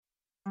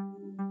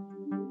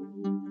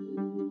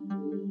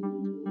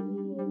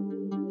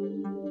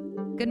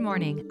Good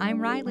morning.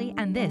 I'm Riley,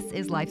 and this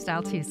is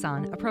Lifestyle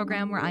Tucson, a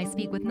program where I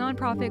speak with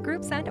nonprofit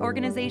groups and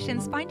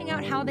organizations, finding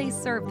out how they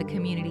serve the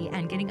community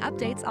and getting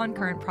updates on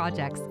current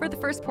projects. For the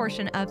first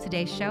portion of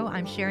today's show,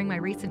 I'm sharing my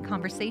recent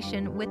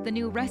conversation with the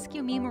new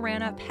Rescue Me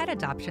Marana Pet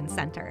Adoption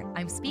Center.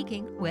 I'm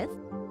speaking with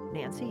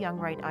Nancy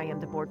Youngright. I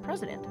am the board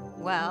president.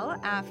 Well,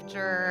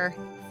 after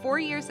 4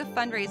 years of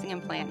fundraising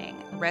and planning,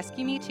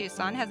 Rescue Me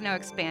Tucson has now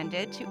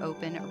expanded to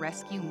open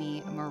Rescue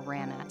Me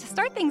Marana. To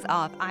start things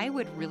off, I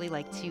would really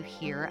like to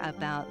hear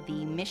about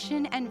the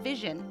mission and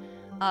vision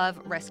of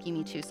Rescue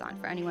Me Tucson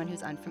for anyone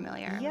who's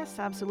unfamiliar. Yes,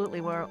 absolutely.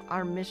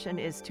 Our mission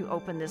is to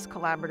open this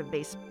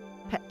collaborative-based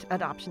pet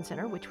adoption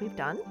center, which we've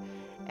done.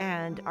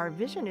 And our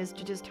vision is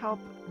to just help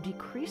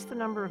decrease the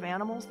number of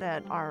animals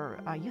that are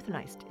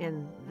euthanized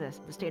in the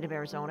state of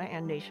Arizona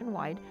and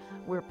nationwide.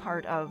 We're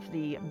part of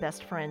the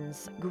Best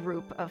Friends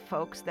group of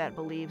folks that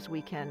believes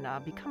we can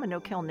become a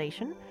no-kill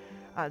nation.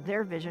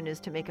 Their vision is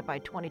to make it by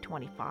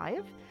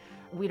 2025.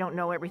 We don't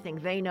know everything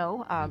they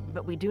know,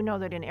 but we do know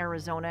that in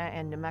Arizona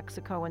and New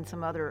Mexico and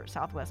some other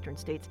southwestern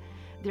states,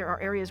 there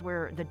are areas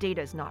where the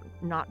data is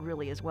not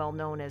really as well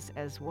known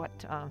as what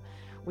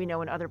we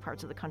know in other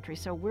parts of the country.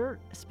 So we're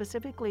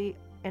specifically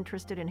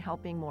interested in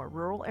helping more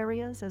rural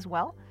areas as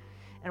well.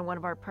 And one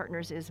of our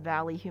partners is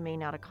Valley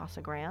Humane out of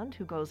Casa Grande,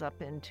 who goes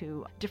up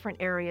into different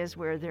areas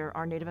where there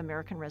are Native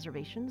American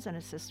reservations and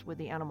assists with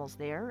the animals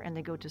there. And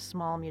they go to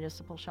small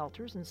municipal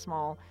shelters and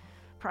small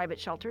private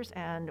shelters.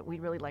 And we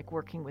really like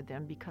working with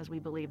them because we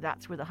believe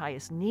that's where the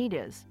highest need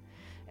is.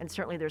 And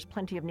certainly there's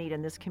plenty of need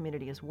in this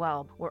community as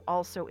well. We're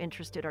also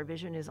interested, our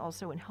vision is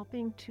also in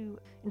helping to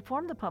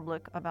inform the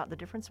public about the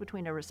difference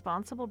between a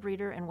responsible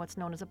breeder and what's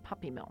known as a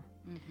puppy mill.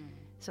 Mm-hmm.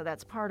 So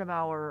that's part of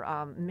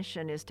our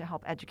mission, is to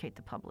help educate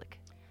the public.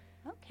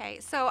 Okay,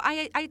 so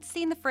I'd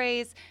seen the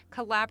phrase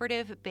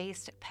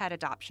collaborative-based pet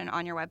adoption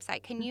on your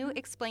website. Can you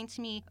explain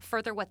to me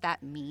further what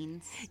that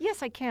means?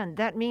 Yes, I can.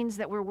 That means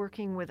that we're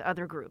working with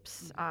other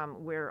groups.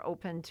 We're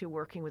open to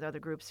working with other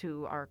groups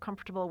who are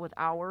comfortable with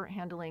our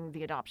handling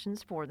the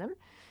adoptions for them.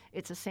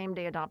 It's a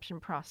same-day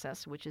adoption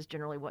process, which is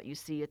generally what you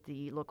see at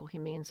the local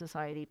Humane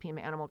Society,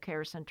 Pima Animal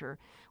Care Center,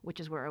 which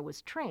is where I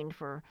was trained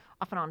for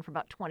off and on for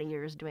about 20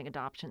 years doing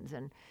adoptions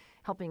and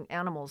helping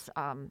animals.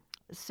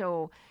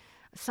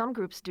 Some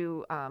groups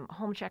do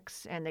home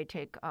checks, and they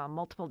take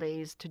multiple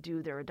days to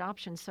do their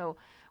adoption. So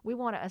we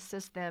want to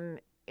assist them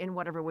in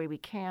whatever way we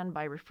can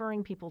by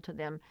referring people to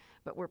them,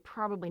 but we're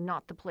probably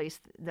not the place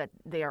that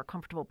they are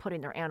comfortable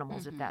putting their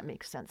animals, if that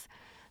makes sense.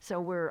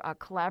 So we're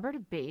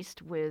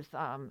collaborative-based with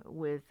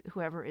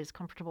whoever is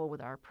comfortable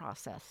with our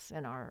process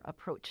and our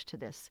approach to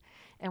this.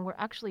 And we're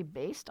actually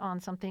based on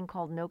something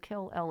called No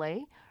Kill LA,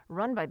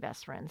 run by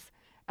Best Friends,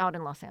 out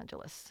in Los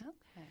Angeles.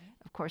 Okay.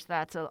 Of course,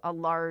 that's a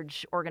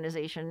large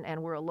organization,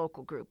 and we're a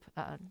local group,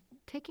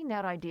 taking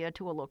that idea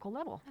to a local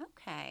level.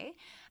 Okay.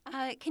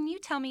 Can you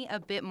tell me a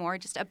bit more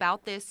just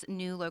about this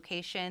new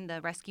location, the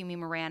Rescue Me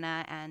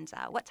Marana, and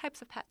what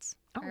types of pets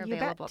are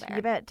available there?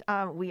 You bet.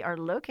 We are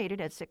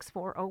located at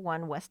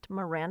 6401 West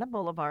Marana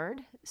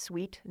Boulevard,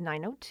 Suite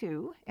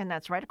 902, and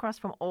that's right across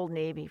from Old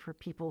Navy for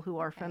people who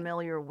are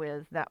familiar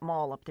with that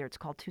mall up there. It's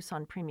called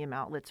Tucson Premium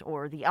Outlets,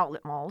 or the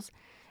outlet malls,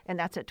 and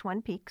that's at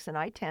Twin Peaks and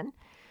I-10.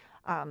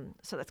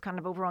 So that's kind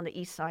of over on the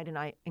east side, and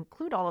I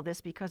include all of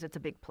this because it's a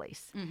big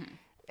place. Mm-hmm.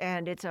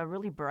 And it's a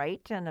really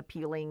bright and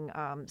appealing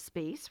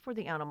space for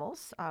the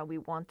animals. We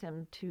want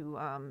them to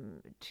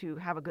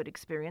have a good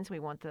experience. We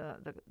want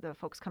the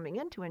folks coming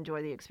in to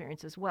enjoy the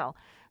experience as well.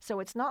 So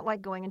it's not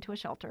like going into a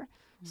shelter.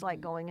 It's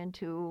like going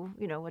into,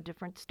 a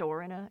different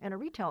store in a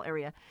retail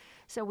area.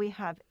 So we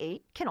have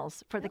 8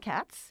 kennels for the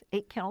cats,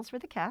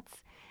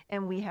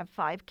 and we have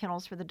 5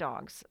 kennels for the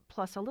dogs,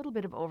 plus a little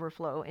bit of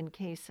overflow in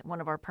case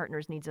one of our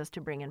partners needs us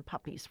to bring in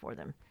puppies for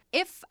them.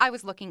 If I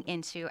was looking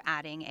into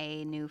adding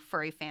a new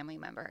furry family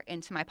member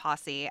into my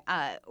posse,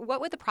 what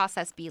would the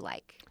process be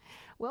like?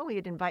 Well,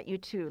 we'd invite you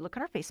to look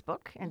at our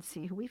Facebook and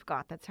see who we've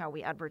got. That's how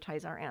we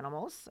advertise our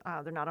animals.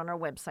 They're not on our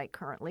website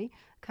currently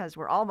because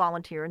we're all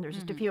volunteer and there's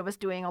just a few of us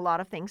doing a lot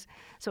of things.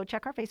 So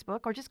check our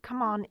Facebook or just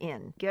come on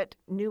in. Get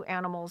new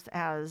animals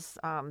as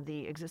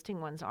the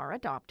existing ones are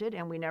adopted,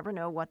 and we never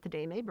know what the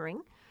day may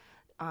bring.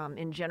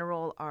 In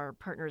general, our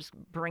partners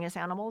bring us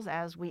animals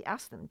as we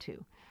ask them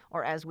to,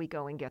 or as we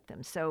go and get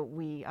them. So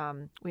we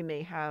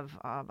may have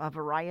a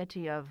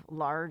variety of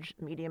large,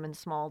 medium, and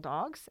small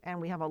dogs,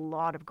 and we have a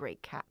lot of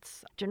great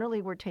cats.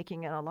 Generally, we're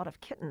taking in a lot of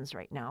kittens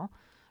right now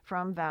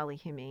from Valley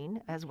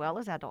Humane, as well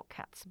as adult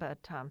cats.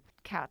 But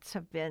cats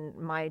have been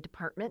my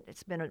department.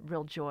 It's been a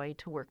real joy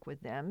to work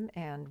with them,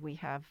 and we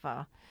have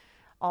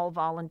all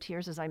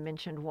volunteers, as I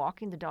mentioned,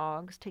 walking the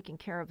dogs, taking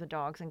care of the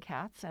dogs and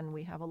cats, and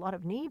we have a lot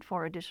of need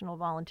for additional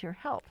volunteer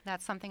help.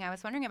 That's something I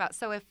was wondering about.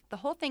 So if the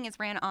whole thing is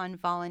ran on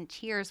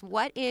volunteers,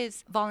 what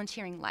is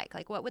volunteering like?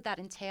 Like, what would that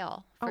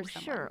entail for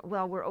someone? Sure.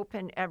 Well, we're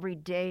open every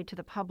day to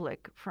the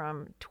public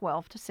from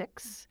 12 to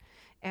 6.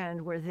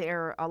 And we're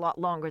there a lot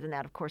longer than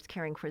that, of course,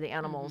 caring for the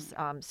animals.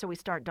 So we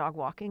start dog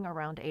walking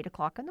around 8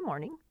 o'clock in the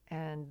morning,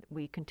 and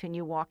we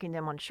continue walking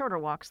them on shorter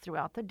walks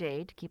throughout the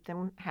day to keep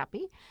them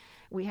happy.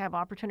 we have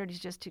opportunities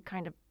just to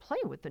kind of play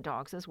with the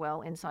dogs as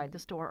well inside the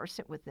store or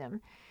sit with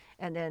them.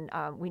 And then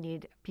we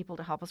need people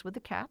to help us with the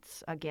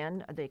cats.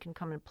 Again, they can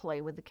come and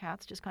play with the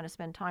cats, just kind of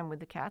spend time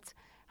with the cats,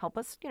 help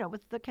us,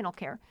 with the kennel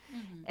care.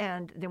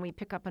 And then we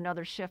pick up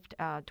another shift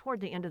toward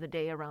the end of the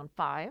day around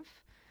 5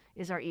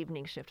 is our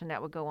evening shift, and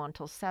that would go on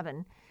till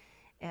 7.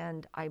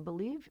 And I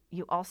believe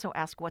you also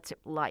ask what's it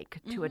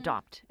like to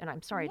adopt. And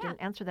I'm sorry, I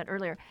didn't answer that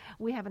earlier.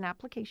 We have an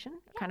application,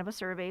 kind of a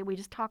survey. We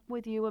just talk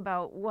with you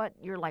about what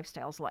your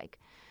lifestyle's like,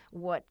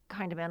 what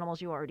kind of animals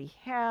you already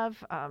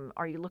have.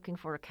 Are you looking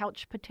for a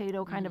couch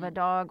potato kind of a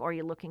dog? Or are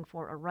you looking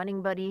for a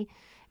running buddy?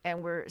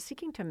 And we're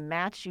seeking to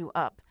match you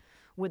up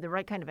with the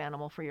right kind of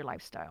animal for your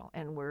lifestyle.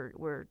 And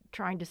we're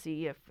trying to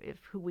see if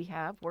who we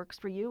have works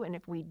for you. And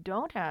if we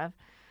don't have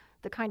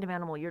the kind of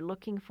animal you're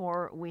looking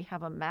for, we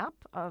have a map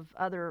of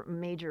other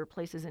major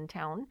places in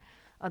town,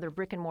 other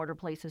brick and mortar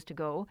places to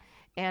go.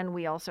 And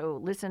we also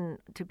listen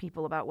to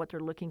people about what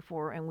they're looking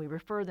for, and we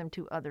refer them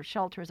to other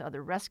shelters,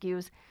 other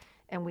rescues,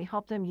 and we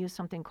help them use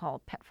something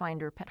called Pet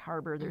Finder, Pet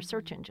Harbor, their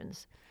search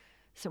engines.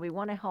 So we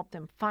want to help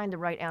them find the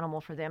right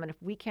animal for them. And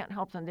if we can't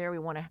help them there,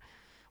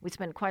 we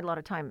spend quite a lot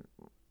of time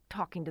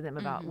talking to them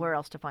about where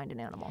else to find an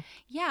animal.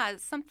 Yeah,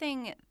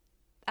 something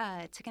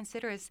to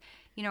consider is,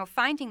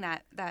 finding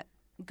that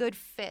good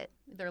fit.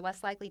 They're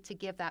less likely to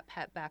give that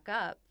pet back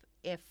up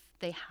if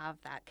they have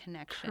that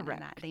connection.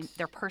 Correct. And that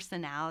their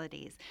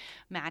personalities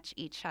match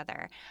each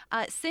other.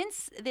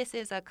 Since this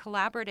is a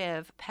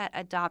collaborative pet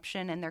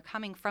adoption and they're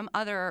coming from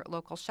other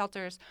local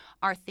shelters,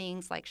 are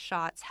things like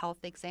shots, health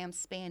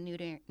exams, spay and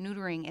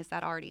neutering, is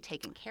that already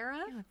taken care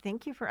of? Yeah,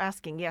 thank you for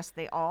asking. Yes,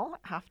 they all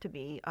have to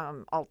be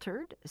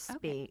altered,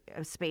 spayed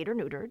or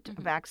neutered,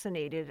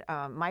 vaccinated,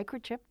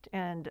 microchipped,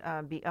 and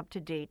be up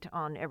to date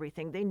on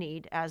everything they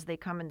need as they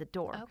come in the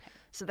door. Okay.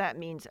 So that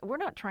means we're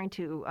not trying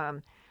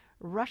to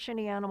rush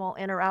any animal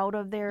in or out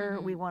of there.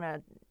 We want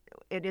to.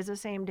 It is a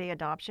same-day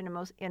adoption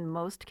in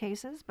most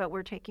cases, but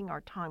we're taking our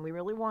time. We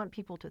really want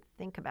people to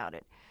think about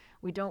it.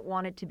 We don't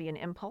want it to be an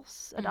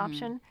impulse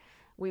adoption.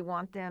 We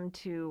want them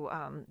to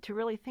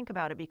really think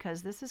about it,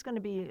 because this is going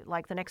to be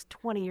like the next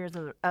 20 years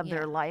of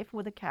their life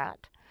with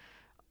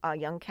a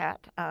young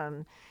cat.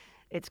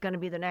 It's going to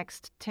be the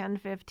next 10,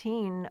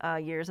 15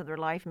 years of their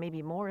life,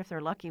 maybe more if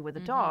they're lucky with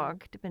a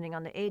dog, depending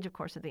on the age, of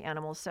course, of the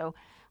animal. So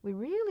we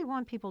really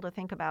want people to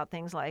think about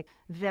things like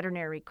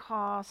veterinary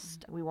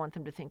cost. We want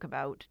them to think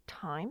about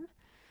time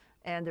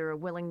and their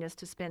willingness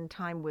to spend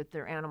time with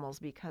their animals,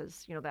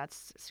 because,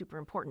 that's super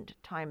important.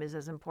 Time is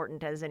as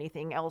important as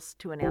anything else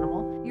to an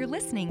animal. You're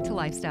listening to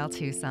Lifestyle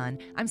Tucson.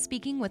 I'm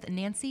speaking with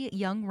Nancy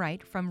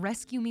Young-Wright from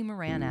Rescue Me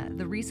Marana,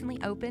 the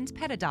recently opened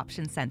pet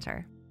adoption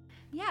center.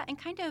 Yeah, and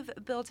kind of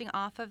building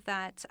off of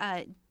that,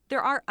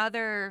 there are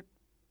other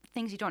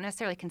things you don't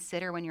necessarily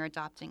consider when you're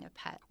adopting a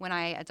pet. When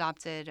I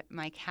adopted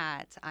my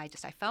cat, I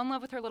fell in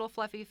love with her little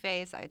fluffy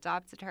face. I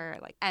adopted her,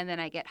 and then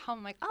I get home,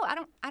 I'm like, oh,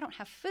 I don't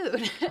have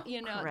food.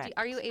 Correct,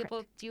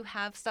 do you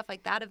have stuff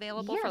like that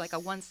available for like a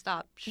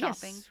one-stop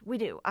shopping? Yes, we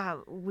do.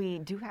 We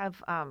do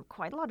have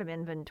quite a lot of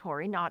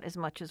inventory, not as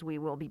much as we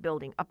will be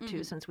building up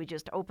to since we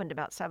just opened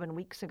about 7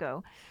 weeks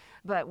ago.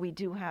 But we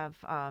do have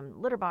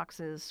litter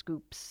boxes,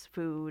 scoops,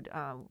 food,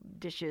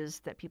 dishes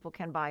that people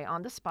can buy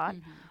on the spot,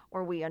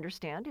 or we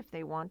understand if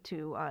they want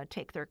to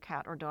take their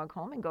cat or dog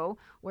home and go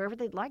wherever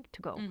they'd like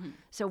to go.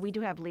 So we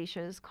do have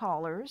leashes,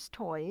 collars,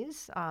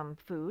 toys,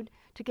 food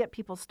to get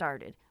people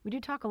started. We do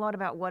talk a lot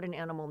about what an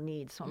animal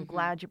needs, so I'm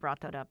glad you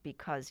brought that up,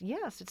 because,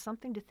 yes, it's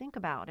something to think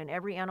about, and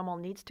every animal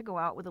needs to go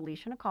out with a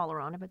leash and a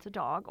collar on if it's a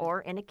dog, or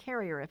in a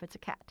carrier if it's a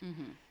cat.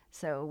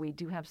 So we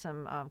do have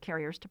some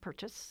carriers to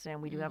purchase, and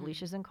we do have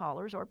leashes and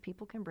collars, or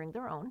people can bring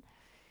their own.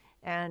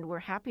 And we're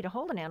happy to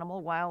hold an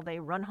animal while they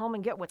run home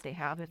and get what they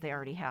have if they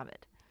already have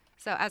it.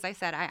 So as I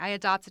said, I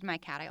adopted my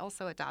cat. I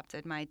also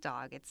adopted my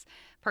dog.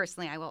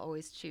 Personally, I will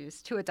always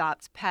choose to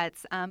adopt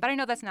pets. But I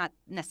know that's not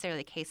necessarily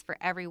the case for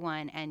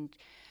everyone. And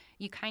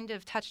you kind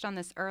of touched on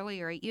this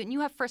earlier. You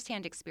have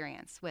firsthand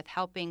experience with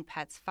helping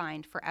pets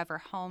find forever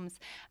homes.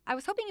 I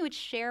was hoping you would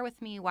share with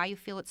me why you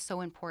feel it's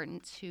so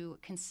important to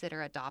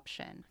consider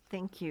adoption.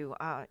 Thank you.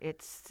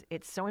 It's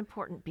so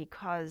important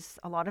because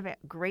a lot of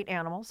great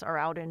animals are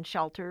out in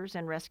shelters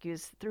and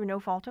rescues through no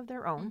fault of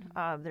their own.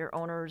 Their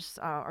owners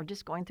are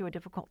just going through a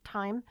difficult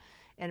time,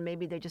 and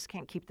maybe they just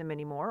can't keep them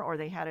anymore, or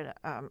they had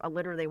a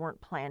litter they weren't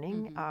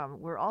planning.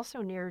 We're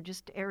also near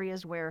just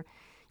areas where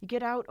you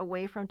get out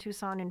away from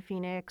Tucson and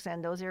Phoenix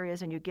and those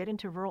areas, and you get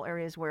into rural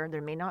areas where there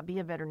may not be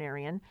a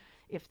veterinarian.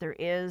 If there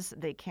is,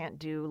 they can't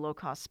do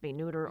low-cost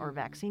spay-neuter or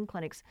vaccine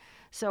clinics.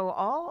 So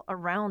all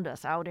around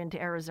us, out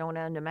into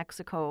Arizona, New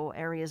Mexico,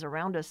 areas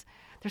around us,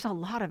 there's a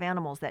lot of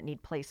animals that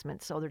need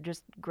placement. So they're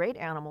just great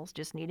animals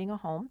just needing a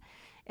home,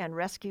 and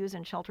rescues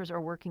and shelters are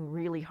working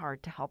really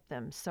hard to help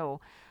them. So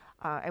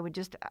I would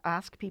just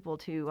ask people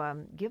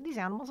to give these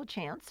animals a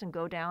chance and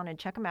go down and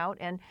check them out.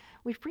 And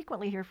we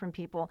frequently hear from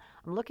people,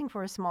 I'm looking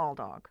for a small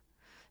dog.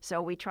 So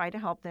we try to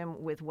help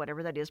them with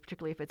whatever that is,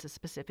 particularly if it's a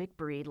specific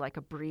breed, like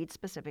a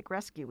breed-specific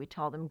rescue. We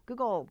tell them,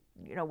 Google,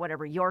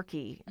 whatever,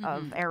 Yorkie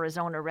of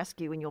Arizona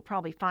rescue, and you'll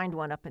probably find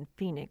one up in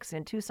Phoenix.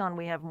 In Tucson,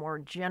 we have more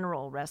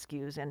general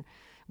rescues,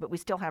 but we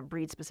still have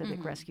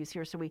breed-specific rescues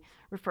here. So we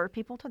refer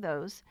people to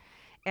those.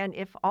 And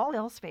if all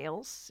else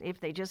fails, if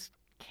they just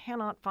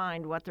cannot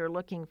find what they're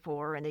looking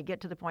for, and they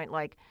get to the point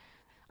like,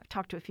 I've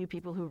talked to a few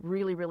people who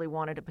really, really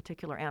wanted a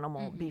particular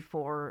animal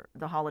before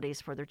the holidays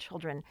for their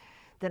children,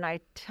 then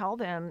I tell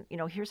them,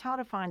 here's how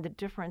to find the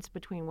difference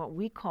between what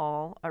we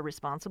call a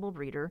responsible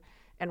breeder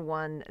and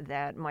one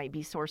that might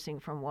be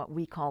sourcing from what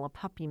we call a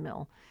puppy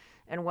mill.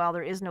 And while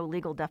there is no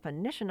legal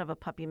definition of a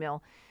puppy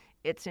mill,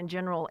 it's in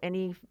general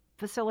any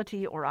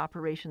facility or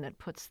operation that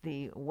puts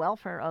the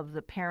welfare of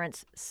the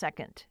parents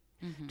second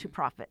to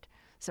profit.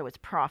 So it's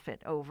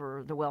profit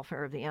over the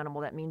welfare of the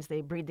animal. That means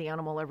they breed the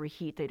animal every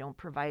heat. They don't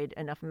provide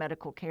enough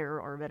medical care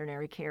or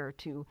veterinary care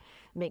to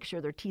make sure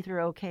their teeth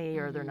are okay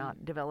or they're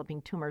not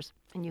developing tumors.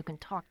 And you can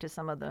talk to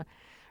some of the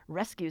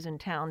rescues in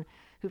town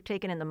who've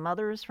taken in the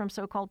mothers from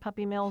so-called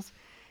puppy mills,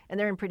 and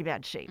they're in pretty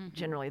bad shape.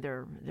 Generally,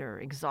 they're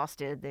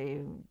exhausted,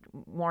 they're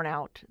worn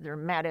out, they're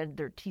matted,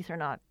 their teeth are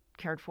not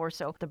cared for.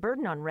 So the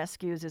burden on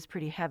rescues is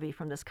pretty heavy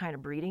from this kind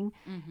of breeding,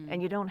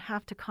 and you don't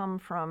have to come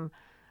from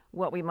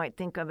what we might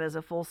think of as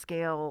a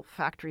full-scale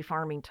factory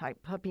farming type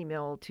puppy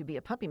mill to be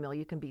a puppy mill.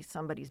 You can be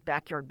somebody's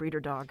backyard breeder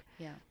dog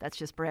that's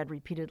just bred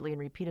repeatedly and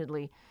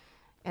repeatedly.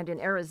 And in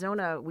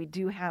Arizona, we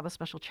do have a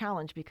special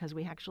challenge because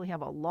we actually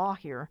have a law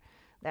here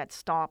that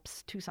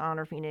stops Tucson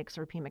or Phoenix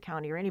or Pima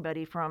County or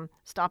anybody from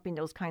stopping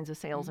those kinds of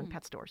sales in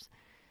pet stores.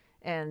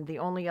 And the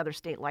only other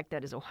state like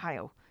that is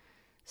Ohio.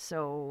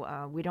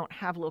 So we don't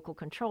have local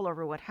control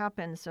over what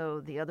happens.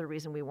 So the other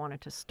reason we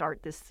wanted to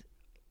start this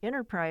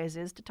enterprise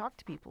is to talk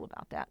to people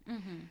about that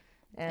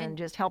and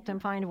just help them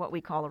find what we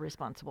call a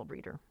responsible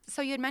breeder.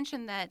 So you had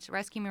mentioned that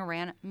Rescue Me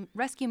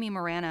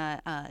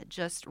Marana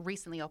just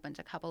recently opened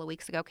a couple of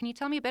weeks ago. Can you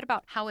tell me a bit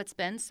about how it's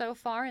been so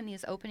far in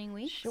these opening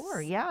weeks?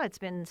 Sure. Yeah, it's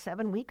been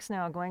 7 weeks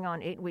now, going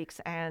on 8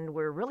 weeks, and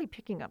we're really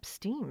picking up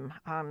steam.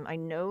 I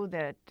know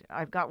that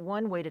I've got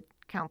one way to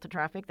count the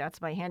traffic. That's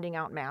by handing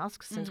out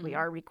masks, since we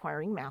are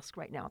requiring masks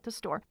right now at the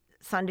store.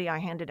 Sunday, I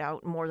handed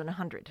out more than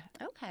 100.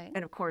 Okay.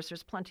 And of course,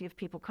 there's plenty of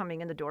people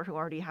coming in the door who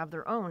already have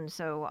their own.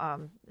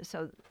 So,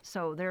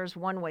 so there's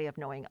one way of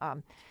knowing.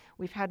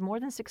 We've had more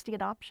than 60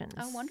 adoptions.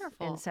 Oh,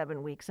 wonderful. In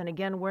 7 weeks. And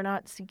again, we're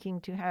not seeking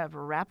to have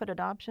rapid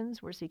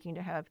adoptions. We're seeking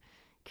to have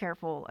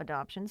careful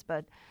adoptions.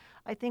 But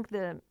I think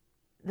the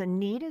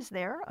need is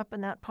there up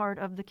in that part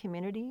of the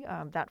community.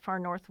 That far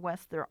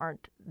northwest, there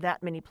aren't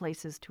that many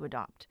places to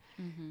adopt.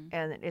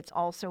 And it's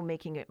also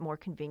making it more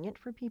convenient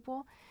for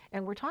people.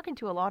 And we're talking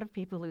to a lot of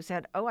people who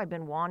said, I've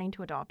been wanting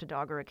to adopt a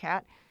dog or a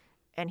cat,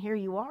 and here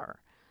you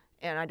are.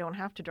 And I don't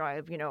have to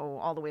drive,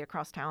 all the way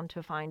across town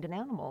to find an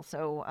animal.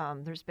 So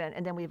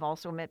and then we've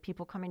also met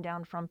people coming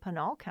down from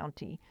Pinal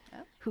County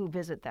who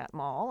visit that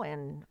mall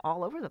and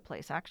all over the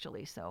place,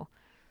 actually. So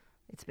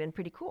it's been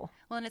pretty cool.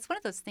 Well, and it's one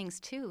of those things,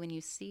 too, when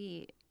you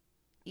see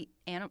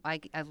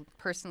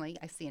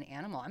I see an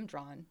animal, I'm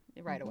drawn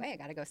right away. I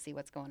got to go see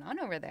what's going on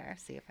over there,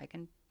 see if I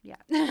can,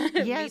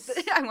 Yes.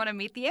 I want to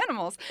meet the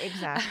animals.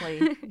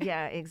 Exactly.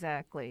 Yeah,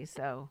 exactly.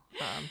 So,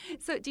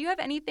 So do you have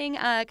anything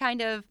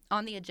kind of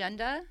on the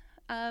agenda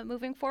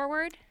moving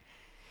forward?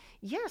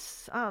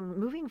 Yes.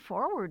 Moving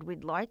forward,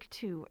 we'd like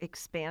to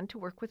expand to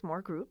work with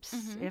more groups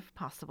if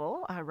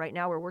possible. Right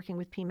now, we're working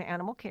with Pima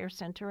Animal Care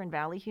Center and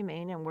Valley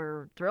Humane, and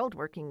we're thrilled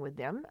working with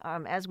them.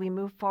 As we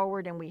move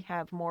forward and we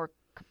have more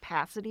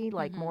capacity,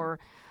 like more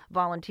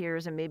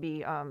volunteers and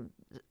maybe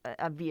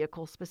a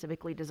vehicle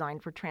specifically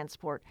designed for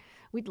transport,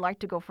 we'd like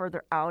to go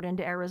further out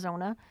into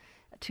Arizona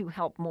to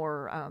help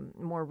more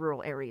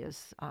rural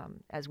areas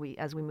as we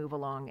move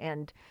along.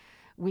 And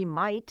we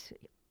might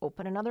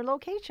open another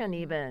location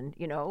even.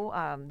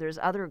 There's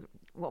other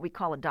what we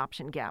call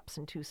adoption gaps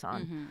in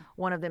Tucson.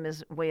 One of them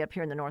is way up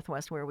here in the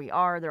northwest where we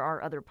are. There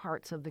are other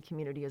parts of the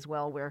community as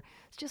well where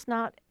it's just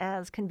not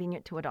as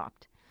convenient to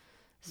adopt.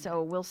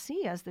 So we'll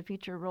see as the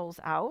future rolls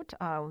out.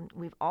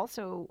 We've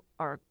also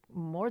are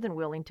more than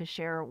willing to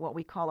share what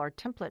we call our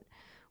template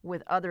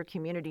with other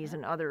communities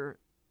and other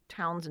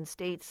towns and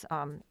states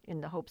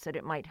in the hopes that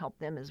it might help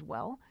them as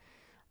well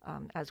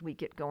as we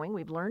get going.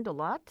 We've learned a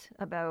lot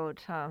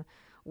about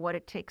what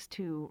it takes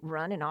to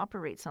run and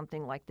operate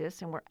something like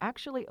this, and we're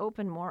actually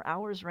open more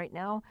hours right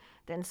now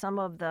than some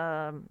of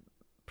the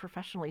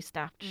professionally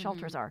staffed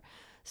shelters are.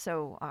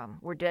 So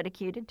we're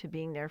dedicated to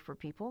being there for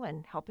people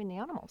and helping the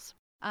animals.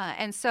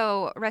 And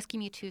so Rescue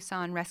Me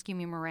Tucson, Rescue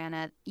Me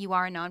Marana, you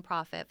are a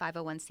nonprofit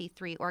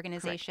 501c3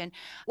 organization.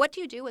 Correct. What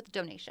do you do with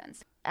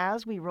donations?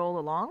 As we roll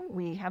along,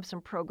 we have some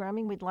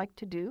programming we'd like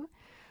to do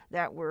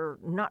that we're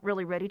not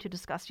really ready to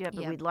discuss yet,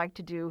 but we'd like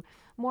to do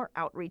more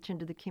outreach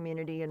into the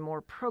community and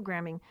more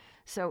programming.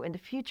 So in the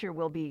future,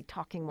 we'll be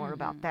talking more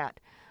about that.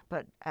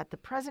 But at the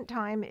present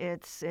time,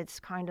 it's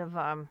kind of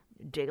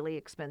daily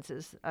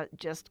expenses.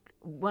 Just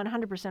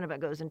 100% of it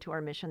goes into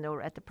our mission, though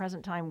at the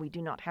present time we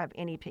do not have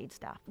any paid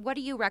staff. What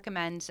do you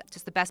recommend,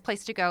 just the best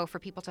place to go for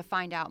people to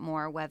find out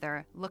more,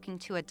 whether looking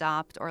to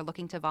adopt or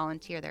looking to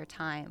volunteer their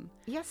time?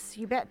 Yes,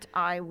 you bet.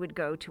 I would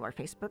go to our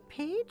Facebook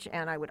page,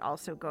 and I would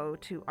also go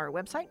to our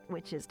website,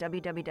 which is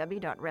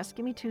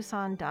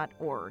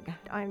www.rescuemetucson.org.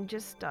 I'm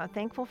just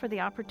thankful for the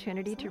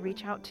opportunity to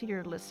reach out to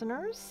your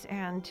listeners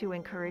and to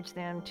encourage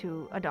them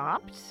to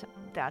adopt.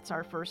 That's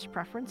our first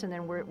preference, and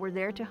then we're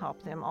there to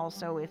help them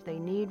also if they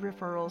need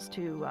referrals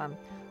to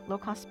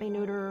low-cost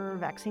spay-neuter,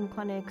 vaccine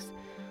clinics,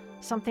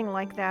 something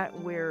like that.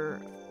 We're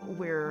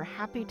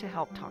happy to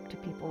help talk to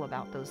people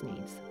about those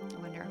needs.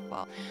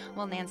 Wonderful.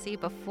 Well, Nancy,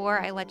 before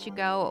I let you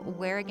go,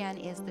 where again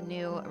is the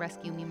new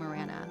Rescue Me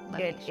Marana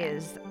location? It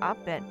is up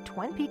at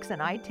Twin Peaks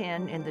and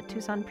I-10 in the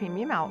Tucson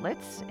Premium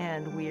Outlets,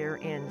 and we're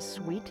in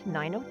Suite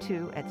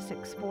 902 at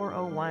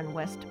 6401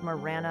 West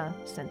Marana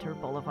Center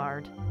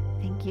Boulevard.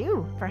 Thank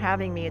you for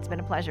having me. It's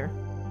been a pleasure.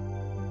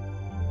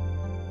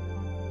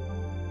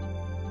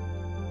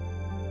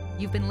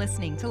 You've been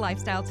listening to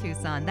Lifestyle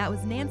Tucson. That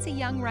was Nancy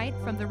Young-Wright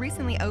from the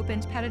recently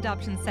opened pet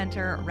adoption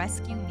center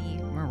Rescue Me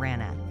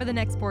Marana. For the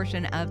next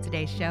portion of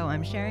today's show,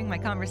 I'm sharing my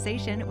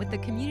conversation with the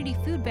Community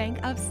Food Bank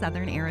of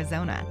Southern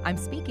Arizona. I'm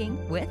speaking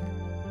with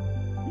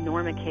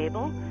Norma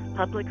Cable,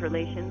 Public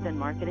Relations and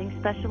Marketing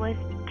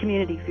Specialist,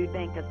 Community Food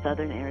Bank of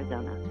Southern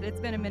Arizona. It's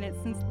been a minute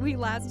since we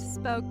last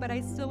spoke, but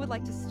I still would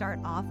like to start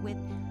off with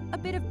a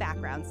bit of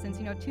background since,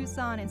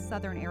 Tucson and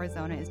Southern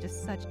Arizona is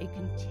just such a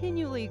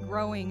continually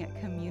growing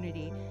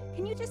community.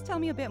 Can you just tell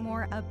me a bit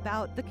more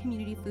about the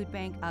Community Food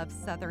Bank of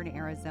Southern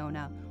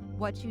Arizona,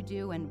 what you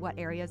do and what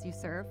areas you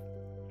serve?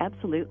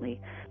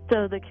 Absolutely.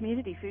 So the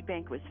Community Food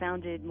Bank was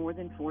founded more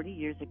than 40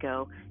 years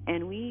ago,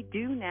 and we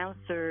do now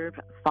serve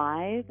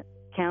 5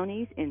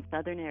 counties in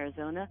Southern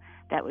Arizona.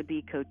 That would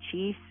be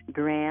Cochise,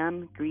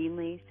 Graham,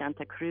 Greenlee,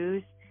 Santa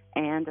Cruz,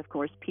 and, of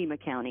course, Pima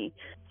County.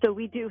 So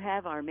we do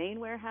have our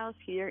main warehouse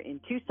here in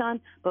Tucson,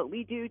 but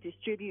we do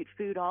distribute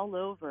food all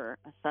over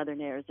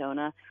Southern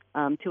Arizona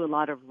to a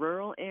lot of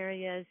rural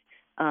areas,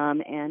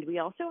 and we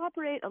also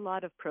operate a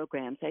lot of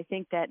programs. I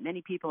think that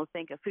many people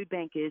think a food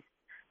bank is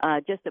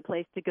just a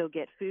place to go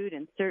get food,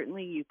 and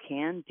certainly you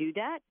can do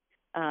that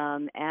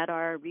at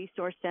our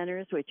resource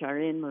centers, which are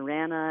in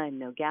Marana and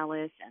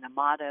Nogales and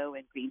Amado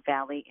and Green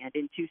Valley and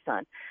in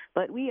Tucson.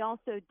 But we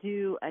also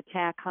do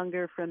attack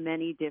hunger from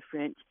many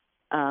different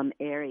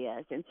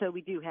areas. And so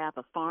we do have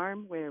a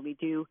farm where we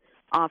do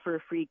offer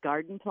free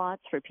garden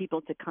plots for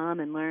people to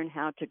come and learn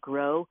how to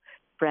grow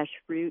fresh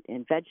fruit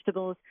and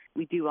vegetables.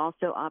 We do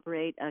also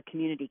operate a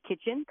community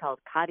kitchen called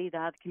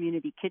Caridad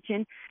Community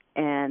Kitchen,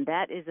 and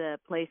that is a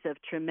place of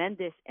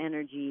tremendous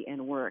energy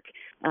and work.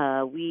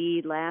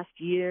 We last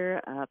year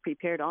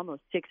prepared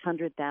almost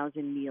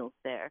 600,000 meals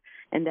there,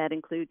 and that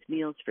includes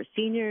meals for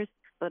seniors,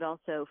 but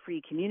also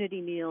free community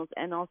meals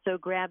and also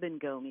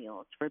grab-and-go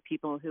meals for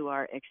people who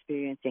are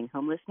experiencing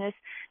homelessness.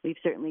 We've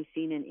certainly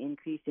seen an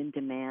increase in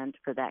demand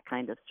for that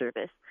kind of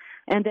service.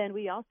 And then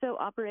we also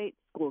operate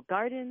school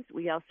gardens.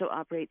 We also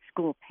operate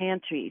school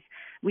pantries.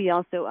 We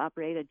also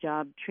operate a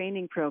job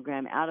training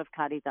program out of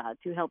Caridad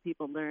to help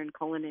people learn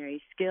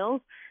culinary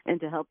skills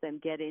and to help them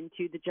get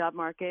into the job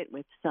market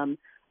with some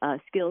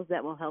skills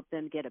that will help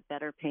them get a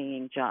better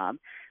paying job.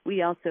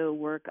 We also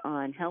work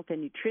on health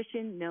and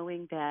nutrition,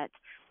 knowing that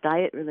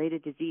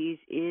diet-related disease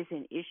is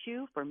an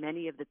issue for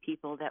many of the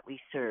people that we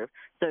serve.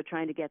 So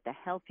trying to get the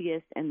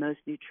healthiest and most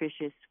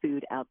nutritious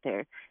food out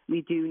there.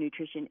 We do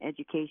nutrition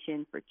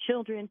education for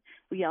children.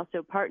 We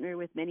also partner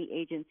with many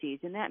agencies,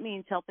 and that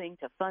means helping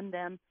to fund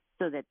them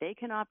so that they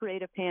can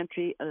operate a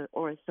pantry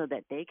or so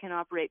that they can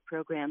operate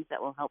programs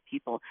that will help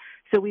people.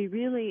 So we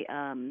really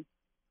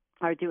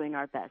are doing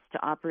our best to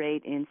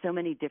operate in so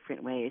many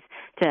different ways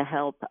to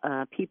help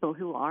people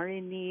who are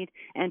in need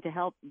and to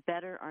help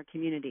better our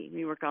community.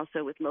 We work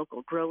also with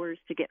local growers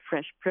to get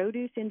fresh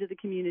produce into the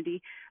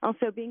community,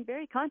 also being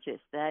very conscious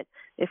that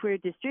if we're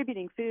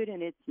distributing food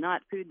and it's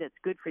not food that's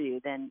good for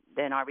you, then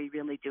are we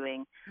really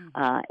doing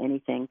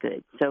anything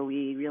good? So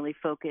we really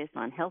focus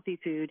on healthy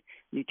food,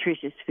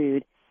 nutritious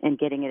food, and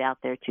getting it out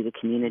there to the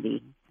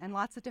community. And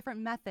lots of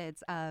different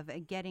methods of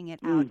getting it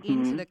out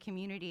into the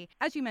community.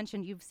 As you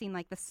mentioned, you've seen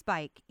like the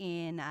spike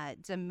in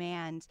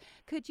demand.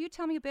 Could you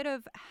tell me a bit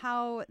of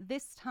how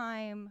this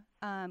time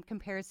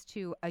compares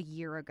to a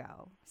year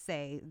ago,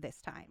 say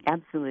this time?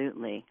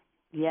 Absolutely.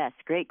 Yes,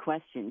 great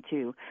question,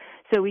 too.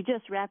 So we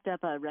just wrapped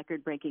up a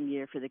record-breaking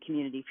year for the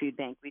Community Food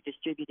Bank. We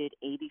distributed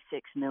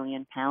 86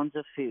 million pounds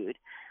of food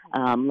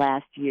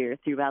last year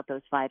throughout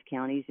those 5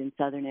 counties in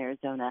southern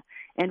Arizona.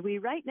 And we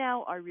right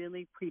now are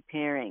really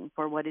preparing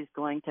for what is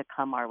going to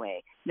come our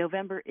way.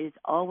 November is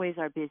always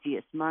our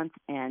busiest month,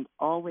 and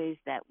always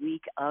that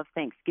week of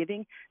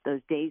Thanksgiving,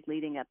 those days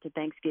leading up to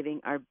Thanksgiving,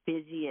 are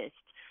busiest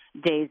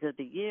days of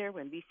the year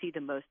when we see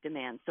the most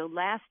demand. So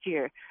last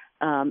year,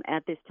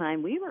 at this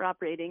time, we were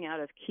operating out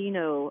of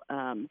Keno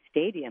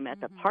Stadium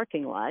at the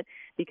parking lot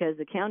because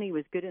the county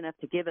was good enough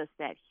to give us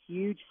that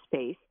huge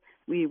space.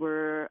 We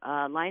were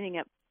lining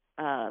up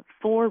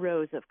 4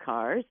 rows of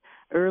cars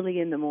early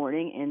in the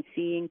morning and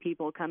seeing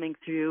people coming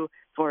through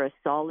for a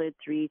solid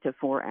 3 to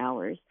 4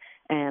 hours.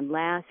 And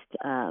last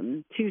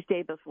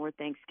Tuesday before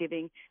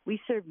Thanksgiving, we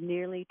served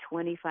nearly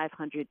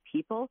 2,500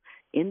 people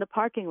in the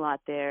parking lot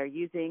there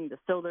using the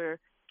solar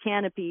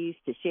canopies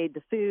to shade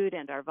the food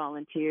and our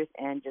volunteers,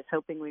 and just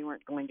hoping we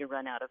weren't going to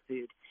run out of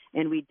food.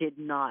 And we did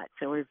not,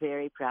 so we're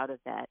very proud of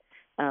that.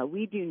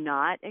 We do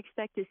not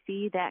expect to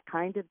see that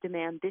kind of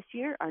demand this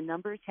year. Our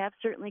numbers have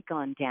certainly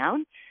gone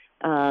down,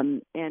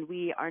 and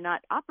we are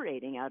not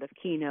operating out of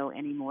Keno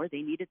anymore.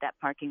 They needed that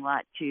parking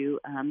lot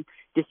to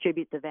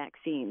distribute the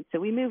vaccine. So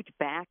we moved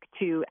back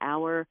to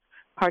our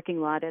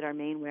parking lot at our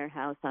main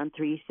warehouse on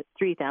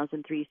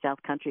 3003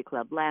 South Country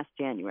Club last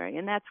January,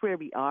 and that's where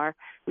we are.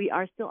 We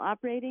are still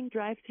operating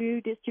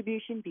drive-through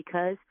distribution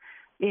because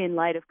in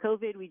light of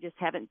COVID, we just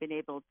haven't been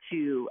able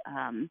to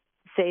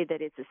say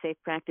that it's a safe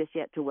practice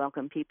yet to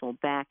welcome people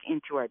back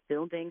into our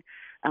building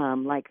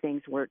like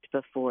things worked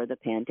before the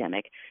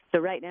pandemic. So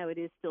right now it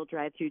is still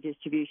drive-through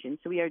distribution.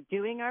 So we are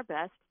doing our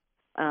best,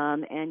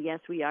 and yes,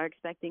 we are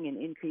expecting an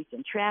increase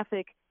in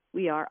traffic.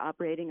 We are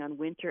operating on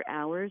winter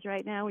hours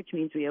right now, which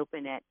means we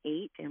open at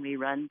 8 and we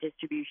run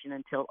distribution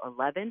until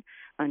 11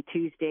 on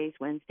Tuesdays,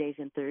 Wednesdays,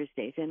 and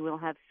Thursdays. And we'll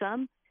have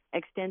some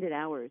extended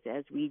hours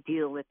as we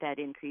deal with that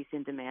increase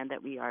in demand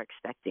that we are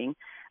expecting.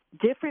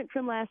 Different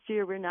from last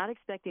year, we're not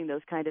expecting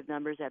those kind of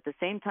numbers. At the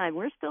same time,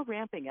 we're still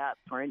ramping up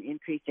for an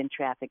increase in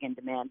traffic and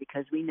demand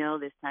because we know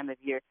this time of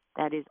year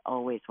that is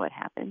always what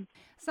happens.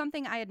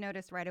 Something I had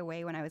noticed right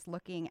away when I was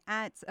looking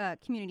at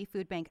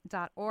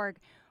communityfoodbank.org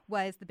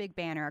was the big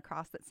banner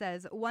across that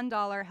says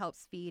 $1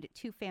 helps feed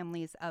 2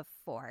 families of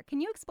 4. Can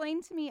you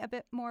explain to me a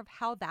bit more of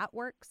how that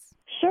works?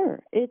 Sure.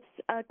 It's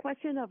a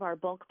question of our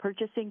bulk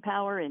purchasing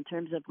power in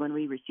terms of when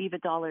we receive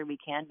 $1, we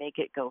can make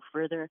it go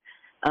further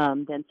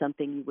than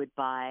something you would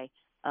buy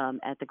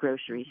at the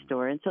grocery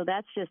store. And so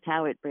that's just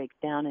how it breaks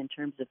down in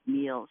terms of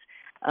meals.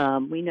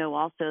 We know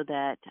also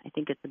that I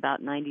think it's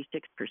about 96%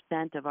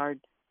 of our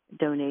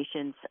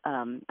donations,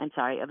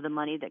 of the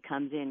money that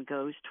comes in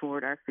goes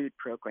toward our food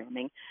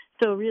programming.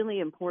 So really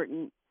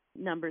important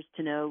numbers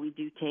to know. We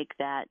do take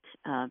that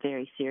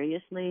very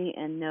seriously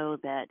and know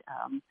that,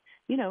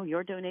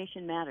 your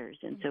donation matters.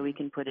 And so we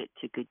can put it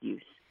to good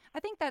use. I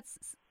think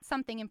that's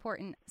something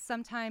important.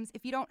 Sometimes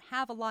if you don't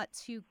have a lot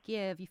to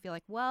give, you feel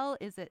like, well,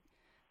 is it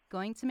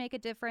going to make a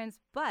difference?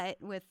 But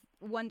with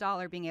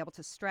 $1 being able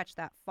to stretch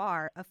that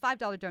far, a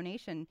 $5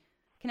 donation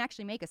can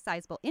actually make a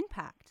sizable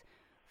impact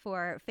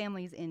for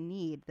families in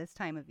need this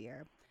time of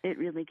year. It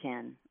really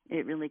can.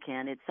 It really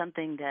can. It's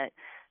something that,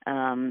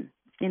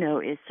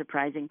 is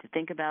surprising to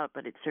think about,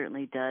 but it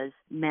certainly does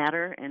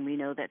matter, and we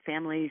know that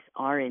families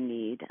are in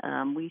need.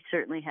 We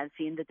certainly have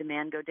seen the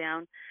demand go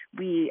down.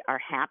 We are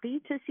happy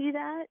to see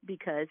that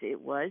because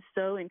it was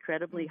so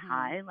incredibly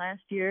high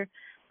last year,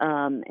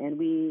 and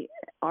we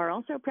are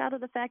also proud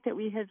of the fact that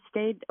we have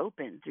stayed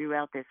open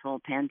throughout this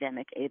whole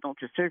pandemic, able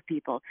to serve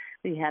people.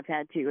 We have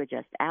had to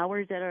adjust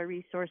hours at our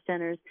resource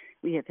centers.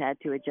 We have had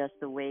to adjust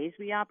the ways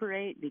we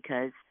operate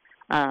because,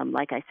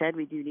 like I said,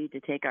 we do need to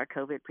take our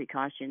COVID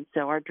precautions.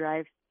 So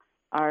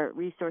our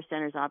resource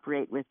centers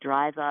operate with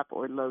drive-up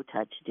or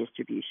low-touch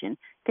distribution,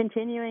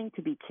 continuing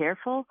to be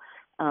careful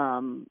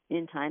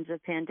in times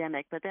of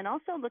pandemic, but then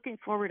also looking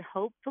forward,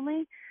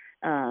 hopefully,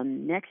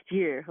 next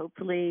year,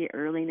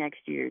 early next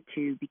year,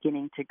 to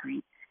beginning to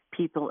greet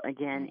people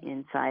again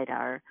inside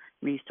our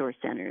resource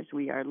centers.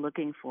 We are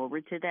looking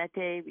forward to that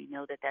day. We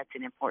know that that's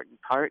an important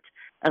part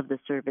of the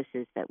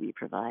services that we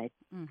provide.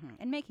 Mm-hmm.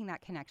 And making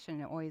that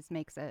connection always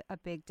makes a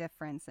big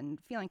difference, and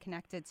feeling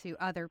connected to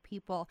other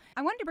people.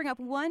 I wanted to bring up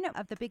one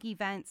of the big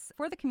events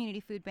for the Community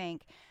Food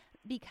Bank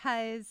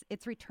because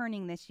it's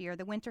returning this year,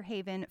 the Winter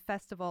Haven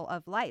Festival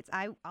of Lights.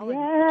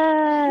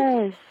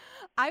 Yes!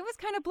 I was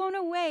kind of blown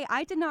away.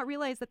 I did not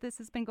realize that this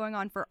has been going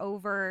on for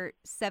over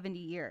 70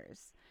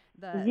 years.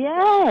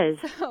 Yes.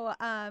 So,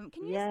 can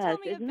you just tell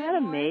me Isn't a bit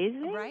that more?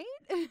 amazing? Right?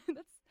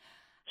 That's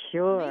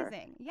sure.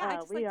 amazing. Yeah, I'd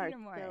just like we to are hear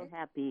more. so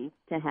happy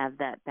to have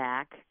that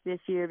back this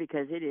year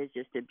because it is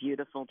just a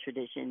beautiful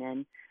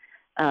tradition,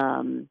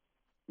 and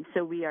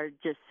so we are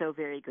just so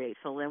very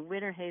grateful. And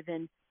Winter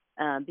Haven,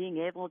 being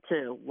able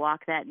to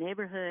walk that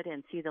neighborhood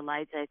and see the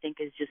lights, I think,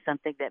 is just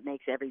something that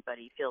makes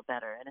everybody feel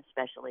better, and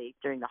especially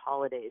during the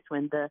holidays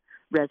when the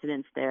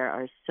residents there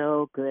are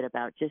so good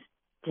about just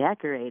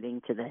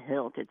decorating to the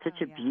hilt. It's such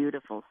a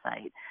beautiful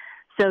sight.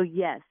 So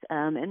yes,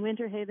 and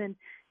Winter Haven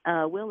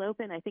will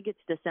open, I think it's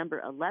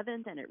December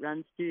 11th, and it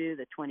runs through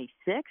the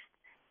 26th.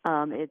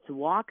 It's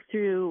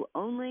walk-through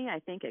only,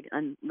 I think,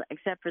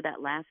 except for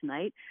that last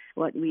night.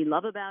 What we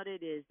love about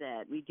it is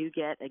that we do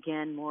get,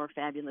 again, more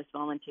fabulous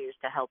volunteers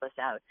to help us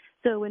out.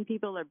 So when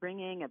people are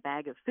bringing a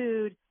bag of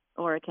food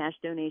or a cash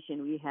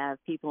donation, we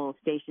have people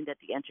stationed at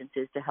the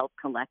entrances to help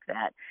collect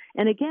that.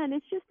 And again,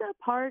 it's just a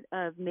part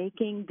of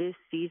making this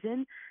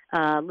season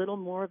a little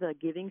more of a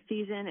giving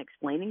season,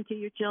 explaining to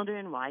your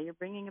children why you're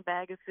bringing a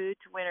bag of food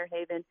to Winter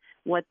Haven,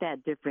 what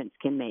that difference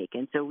can make.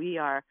 And so we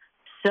are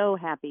so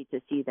happy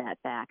to see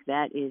that back.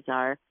 That is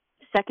our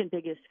second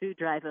biggest food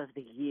drive of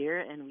the year,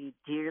 and we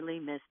dearly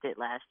missed it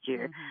last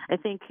year. Mm-hmm. I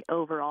think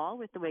overall,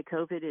 with the way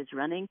COVID is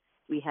running,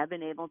 we have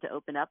been able to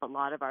open up a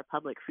lot of our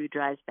public food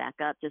drives back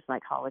up, just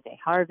like Holiday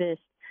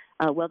Harvest.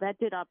 Well, that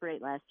did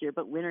operate last year,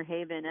 but Winter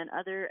Haven and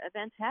other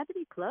events had to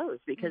be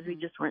closed because we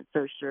just weren't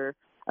so sure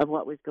of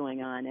what was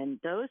going on. And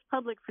those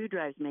public food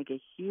drives make a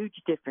huge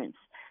difference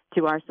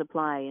to our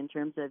supply in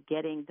terms of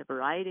getting the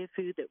variety of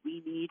food that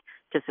we need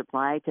to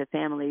supply to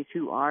families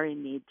who are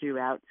in need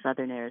throughout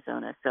southern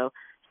Arizona.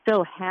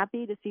 So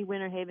happy to see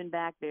Winter Haven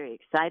back, very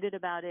excited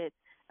about it.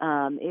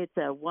 It's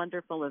a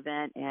wonderful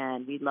event,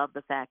 and we love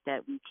the fact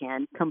that we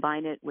can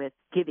combine it with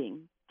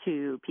giving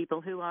to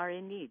people who are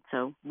in need.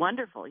 So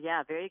wonderful.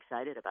 Yeah, very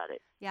excited about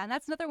it. Yeah, and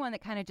that's another one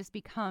that kind of just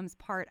becomes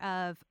part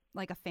of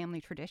like a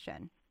family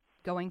tradition.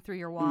 Going through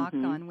your walk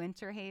on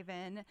Winter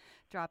Haven,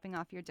 dropping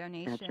off your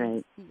donations. That's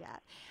right. Yeah.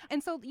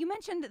 And so you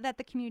mentioned that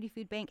the Community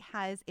Food Bank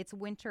has its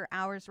winter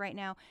hours right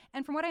now.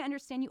 And from what I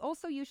understand, you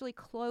also usually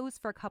close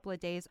for a couple of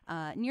days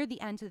near the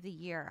end of the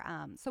year.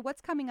 So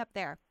what's coming up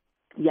there?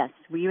 Yes,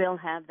 we will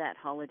have that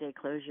holiday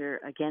closure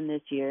again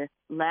this year.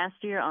 Last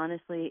year,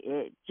 honestly,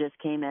 it just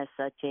came as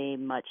such a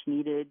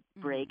much-needed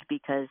break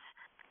because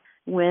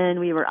when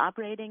we were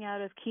operating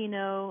out of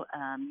Keno,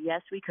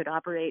 yes, we could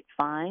operate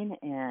fine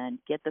and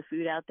get the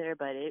food out there,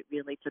 but it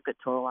really took a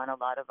toll on a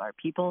lot of our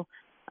people,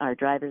 our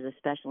drivers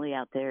especially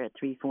out there at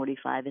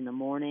 3:45 in the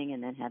morning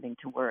and then having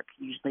to work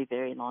usually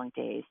very long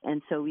days.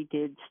 And so we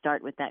did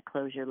start with that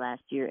closure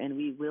last year, and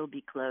we will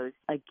be closed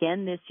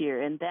again this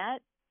year. And that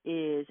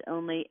is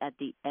only at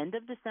the end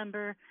of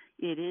December.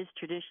 It is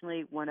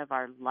traditionally one of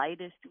our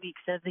lightest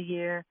weeks of the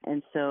year.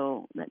 And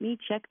so let me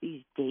check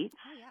these dates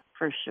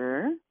for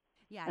sure.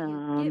 Yeah,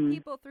 you get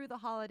people through the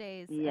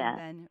holidays and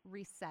then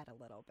reset a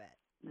little bit.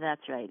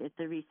 That's right. It's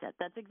a reset.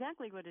 That's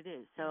exactly what it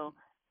is. So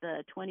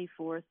the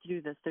 24th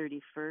through the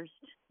 31st,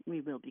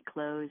 we will be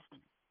closed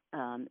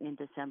in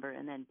December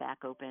and then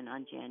back open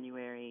on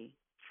January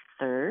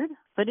 3rd.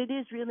 But it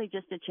is really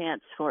just a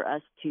chance for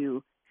us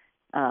to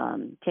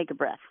take a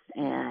breath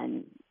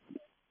and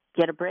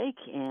get a break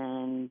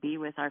and be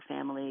with our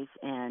families.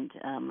 And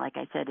like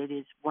I said, it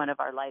is one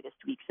of our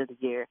lightest weeks of the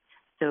year.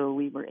 So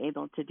we were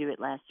able to do it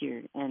last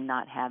year and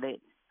not have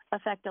it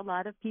affect a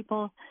lot of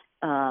people.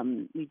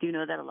 We do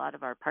know that a lot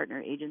of our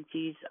partner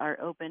agencies are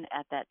open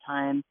at that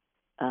time.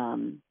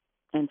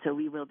 And so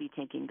we will be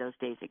taking those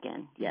days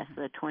again. Yes,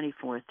 the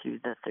 24th through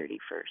the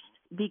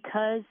 31st.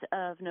 Because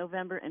of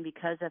November and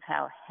because of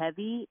how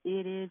heavy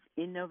it is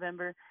in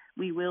November,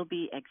 we will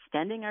be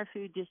extending our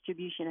food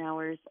distribution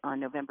hours on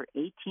November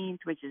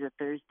 18th, which is a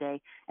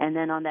Thursday, and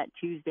then on that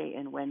Tuesday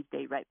and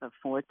Wednesday right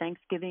before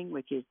Thanksgiving,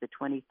 which is the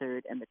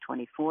 23rd and the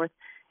 24th.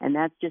 And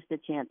that's just a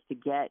chance to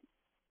get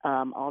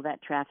all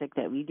that traffic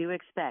that we do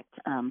expect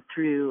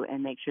through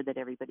and make sure that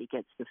everybody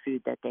gets the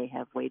food that they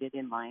have waited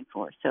in line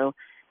for. So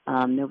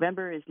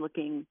November is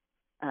looking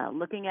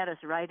at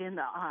us right in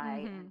the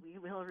eye, and we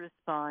will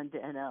respond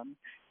and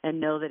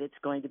know that it's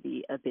going to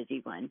be a busy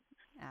one.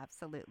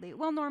 Absolutely.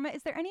 Well, Norma,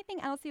 is there anything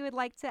else you would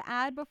like to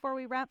add before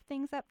we wrap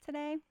things up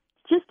today?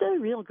 Just a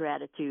real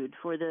gratitude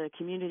for the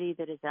community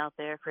that is out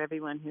there, for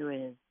everyone who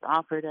has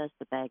offered us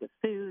a bag of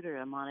food or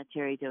a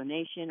monetary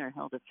donation or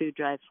held a food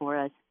drive for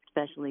us,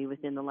 especially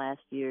within the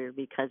last year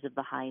because of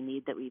the high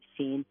need that we've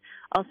seen.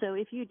 Also,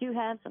 if you do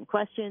have some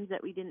questions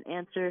that we didn't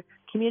answer,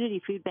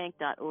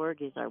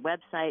 communityfoodbank.org is our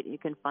website. You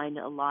can find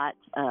a lot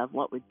of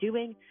what we're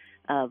doing,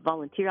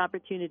 volunteer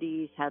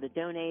opportunities, how to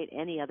donate,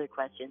 any other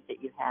questions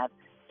that you have.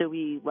 So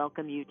we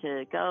welcome you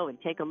to go and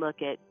take a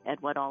look at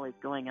what all is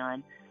going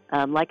on.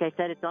 Like I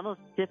said, it's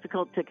almost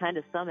difficult to kind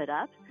of sum it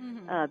up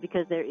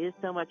because there is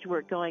so much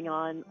work going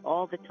on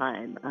all the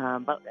time.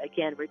 But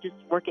again, we're just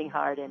working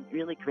hard and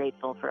really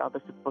grateful for all the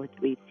support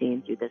that we've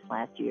seen through this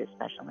last year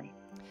especially.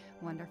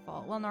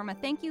 Wonderful. Well, Norma,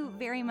 thank you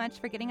very much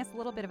for getting us a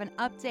little bit of an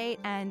update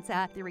and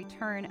the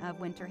return of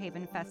Winter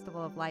Haven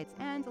Festival of Lights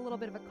and a little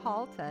bit of a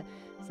call to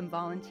some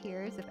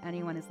volunteers if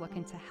anyone is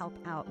looking to help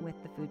out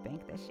with the food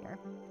bank this year.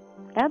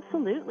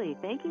 Absolutely.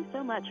 Thank you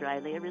so much,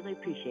 Riley. I really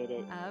appreciate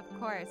it. Of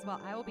course.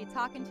 Well, I will be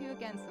talking to you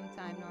again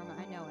sometime, Norma.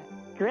 I know it.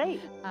 Great.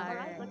 All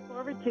right. Look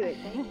forward to it.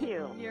 Thank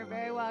you. You're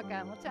very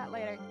welcome. We'll chat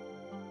later.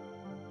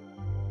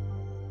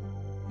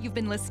 You've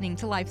been listening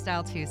to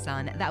Lifestyle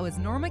Tucson. That was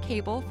Norma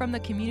Cable from the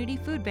Community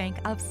Food Bank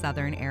of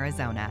Southern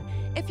Arizona.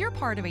 If you're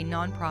part of a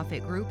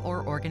nonprofit group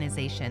or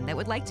organization that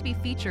would like to be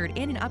featured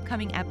in an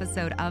upcoming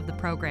episode of the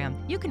program,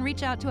 you can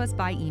reach out to us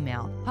by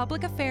email,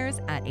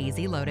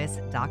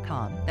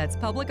 publicaffairs@azlotus.com. That's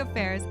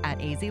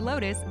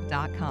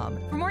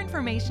publicaffairs@azlotus.com. For more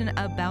information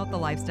about the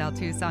Lifestyle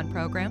Tucson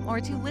program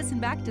or to listen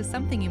back to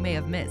something you may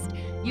have missed,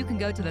 you can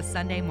go to the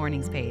Sunday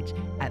Mornings page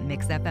at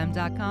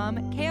mixfm.com,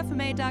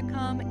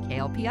 kfma.com,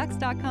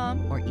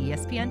 klpx.com, or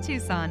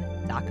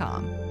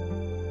espntucson.com.